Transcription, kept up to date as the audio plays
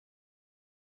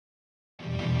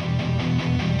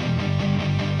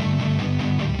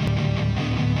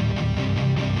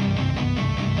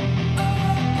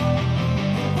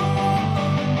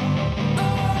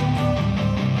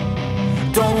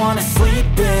wanna sleep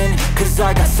in, cause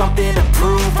I got something to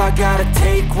prove. I gotta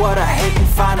take what I hate and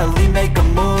finally make a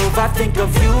move. I think of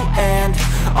you and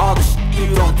all the shit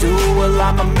you don't do. Well,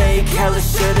 I'ma make hella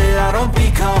sure that I don't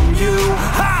become you.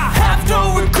 I have no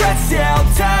regrets, yeah, I'll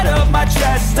tie up my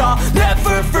chest. I'll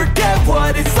never forget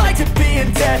what it's like to be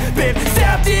in debt. Been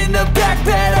stabbed in the back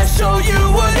bed, I'll show you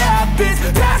what happens.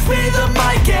 Pass me the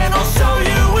mic and I'll show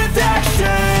you with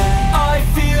action. I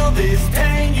feel this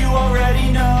pain, you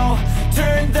already know.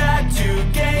 Turn that to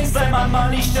gains, let my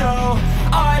money show.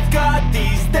 I've got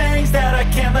these things that I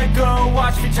can't let go.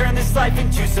 Watch me turn this life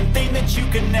into something that you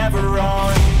can never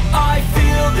own. I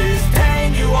feel this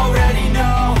pain, you already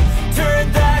know.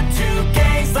 Turn that to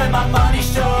gains, let my money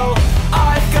show.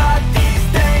 I've got these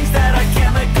things that I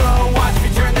can't let go. Watch me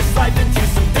turn this life into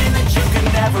something that you can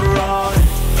never own.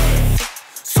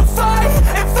 So fight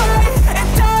and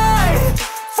die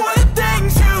for the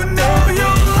things you know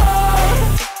you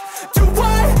love. Do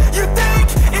what you think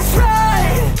is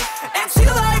right and see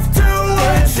life do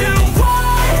what you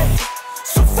want.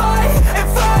 So fight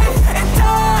and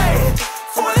die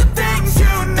for the things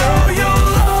you know you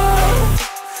love.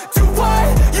 Do what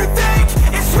you think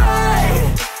is right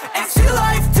and see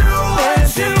life do what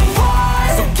you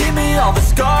want. So give me all the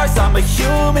scars, I'm a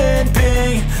human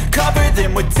being. Cover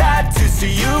them with tattoos so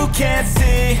you can't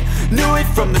see. Knew it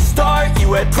from the start,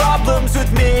 you had problems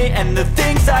with me and the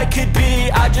things I could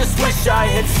be, I just wish I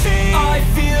had seen. I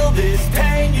feel this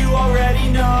pain, you already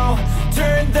know.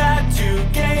 Turn that to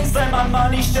gains, let my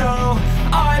money show.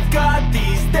 I've got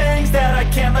these things that I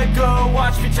can't let go.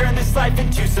 Watch me turn this life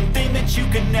into something that you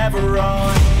can never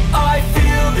own. I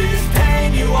feel this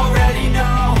pain, you already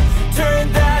know.